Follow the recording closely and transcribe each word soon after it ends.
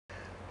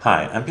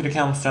Hi, I'm Peter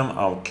Kalmstrom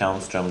of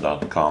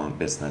kalmstrom.com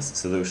Business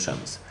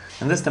Solutions.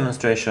 In this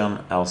demonstration,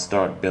 I'll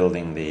start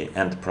building the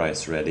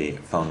enterprise-ready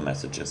phone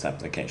messages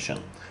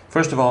application.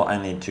 First of all, I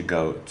need to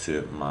go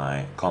to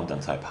my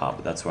content type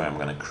hub. That's where I'm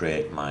going to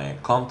create my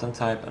content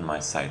type and my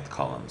site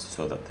columns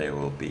so that they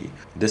will be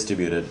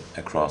distributed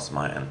across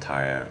my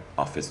entire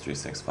Office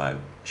 365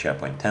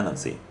 SharePoint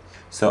tenancy.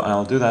 So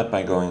I'll do that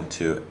by going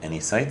to any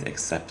site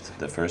except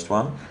the first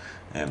one,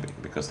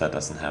 because that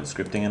doesn't have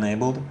scripting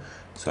enabled,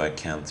 so I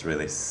can't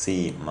really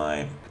see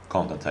my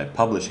content type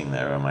publishing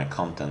there or my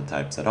content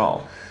types at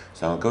all.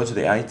 So I'll go to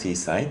the IT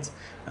site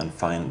and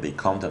find the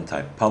content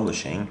type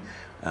publishing,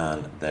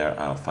 and there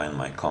I'll find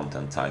my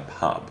content type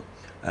hub.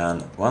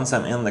 And once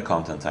I'm in the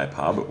content type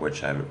hub,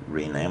 which I've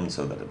renamed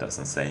so that it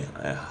doesn't say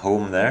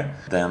home there,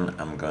 then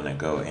I'm gonna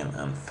go in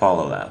and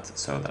follow that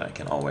so that I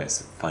can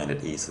always find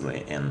it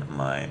easily in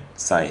my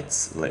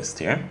sites list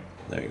here.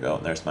 There you go,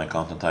 there's my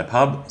content type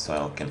hub,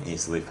 so I can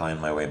easily find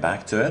my way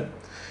back to it.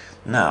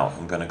 Now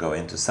I'm gonna go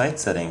into site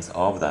settings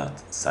of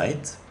that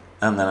site,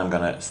 and then I'm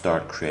gonna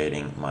start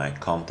creating my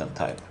content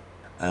type.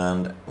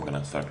 And I'm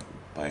gonna start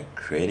by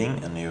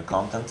creating a new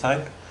content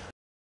type,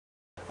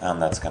 and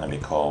that's going to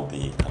be called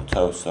the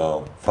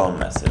Contoso phone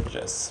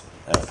messages.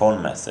 Phone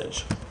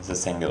message is a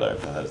singular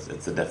because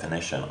it's a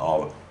definition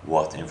of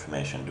what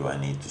information do I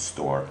need to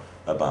store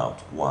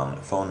about one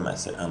phone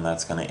message, and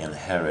that's going to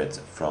inherit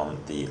from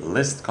the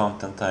list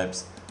content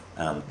types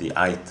and the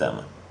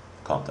item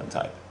content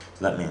type.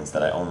 So that means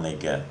that I only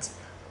get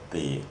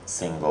the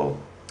single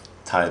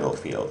title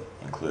field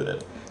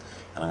included,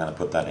 and I'm going to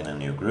put that in a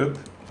new group.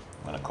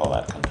 I'm going to call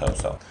that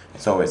Contoso.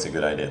 It's always a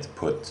good idea to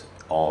put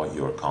all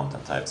your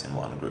content types in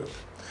one group.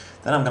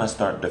 Then I'm going to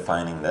start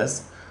defining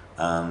this,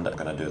 and I'm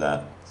going to do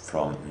that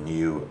from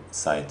new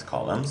site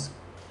columns,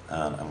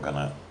 and I'm going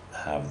to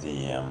have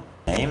the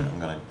name. I'm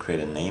going to create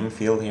a name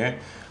field here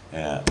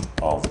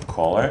of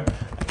caller.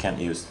 I can't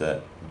use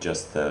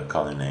just the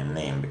column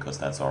name because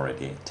that's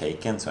already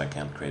taken, so I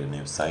can't create a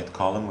new site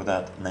column with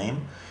that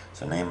name.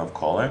 So name of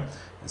caller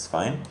is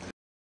fine.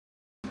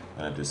 I'm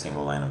going to do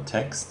single line of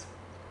text.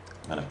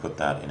 I'm going to put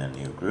that in a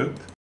new group.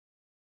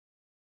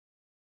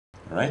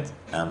 Right,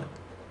 and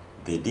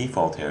the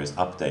default here is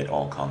update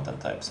all content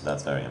types, so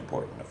that's very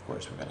important. Of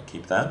course, we're going to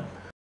keep that.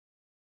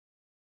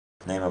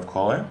 Name of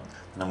caller,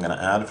 and I'm going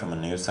to add from a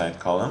new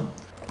site column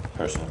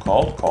person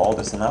called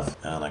is enough,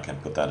 and I can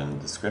put that in the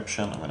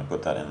description. I'm going to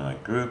put that in my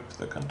group,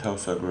 the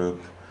Contoso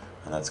group,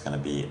 and that's going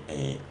to be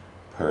a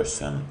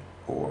person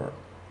or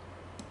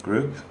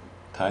group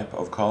type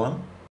of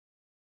column,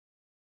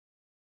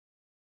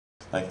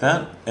 like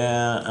that,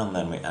 and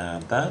then we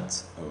add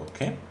that.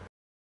 Okay.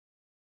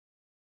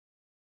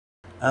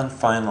 And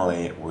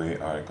finally, we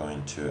are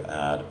going to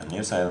add a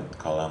new site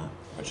column,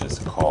 which is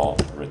call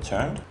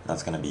returned.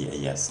 That's going to be a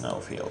yes/no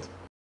field.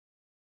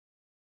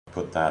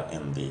 Put that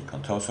in the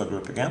Contoso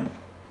group again,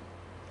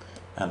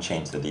 and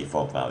change the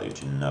default value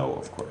to no,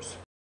 of course.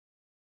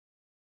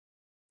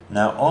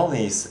 Now all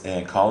these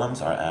columns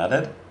are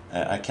added.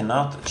 I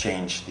cannot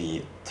change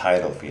the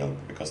title field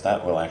because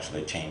that will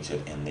actually change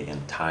it in the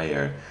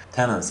entire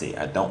tenancy.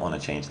 I don't want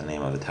to change the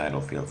name of the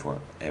title field for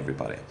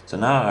everybody. So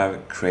now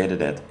I've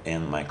created it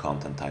in my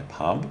content type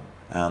hub,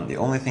 and the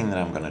only thing that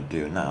I'm going to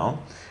do now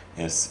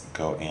is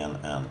go in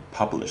and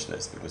publish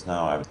this, because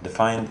now I've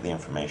defined the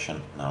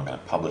information. Now I'm going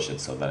to publish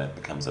it so that it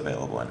becomes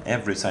available in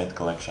every site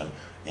collection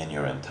in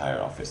your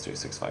entire Office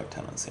 365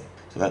 tenancy.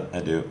 So that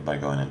I do by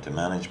going into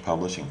manage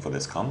publishing for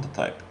this content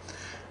type.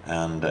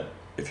 And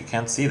if you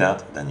can't see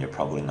that, then you're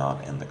probably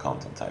not in the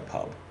content type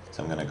hub.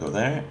 So I'm going to go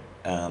there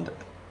and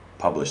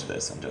publish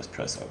this and just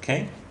press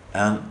OK.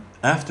 And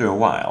after a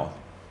while,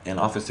 in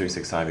Office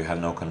 365 you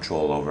have no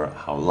control over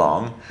how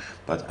long,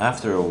 but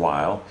after a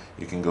while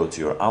you can go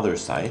to your other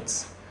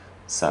sites,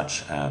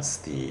 such as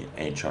the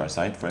HR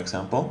site, for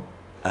example,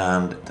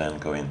 and then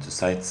go into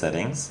site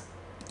settings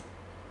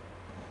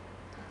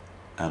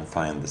and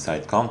find the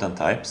site content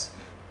types.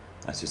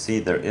 As you see,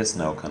 there is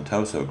no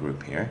Contoso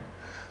group here,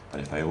 but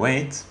if I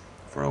wait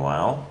for a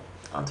while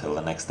until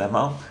the next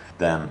demo,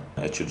 then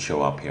it should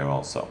show up here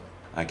also.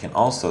 I can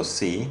also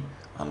see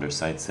under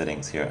site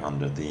settings here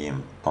under the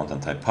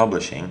content type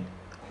publishing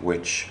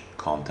which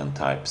content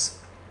types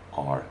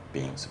are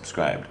being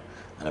subscribed,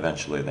 and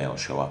eventually they'll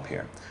show up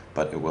here,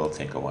 but it will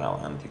take a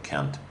while and you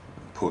can't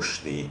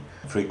push the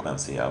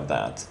frequency of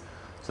that. So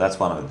that's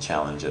one of the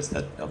challenges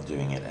of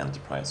doing it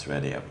enterprise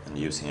ready and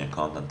using a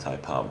content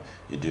type hub.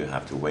 You do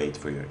have to wait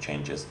for your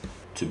changes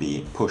to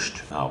be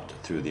pushed out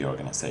through the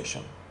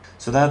organization.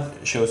 So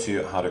that shows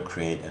you how to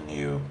create a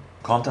new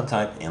content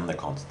type in the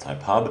content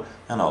type hub,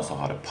 and also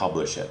how to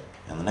publish it.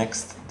 In the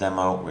next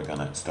demo, we're going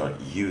to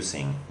start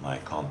using my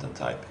content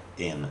type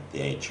in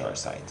the HR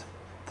site.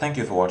 Thank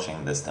you for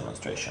watching this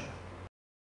demonstration.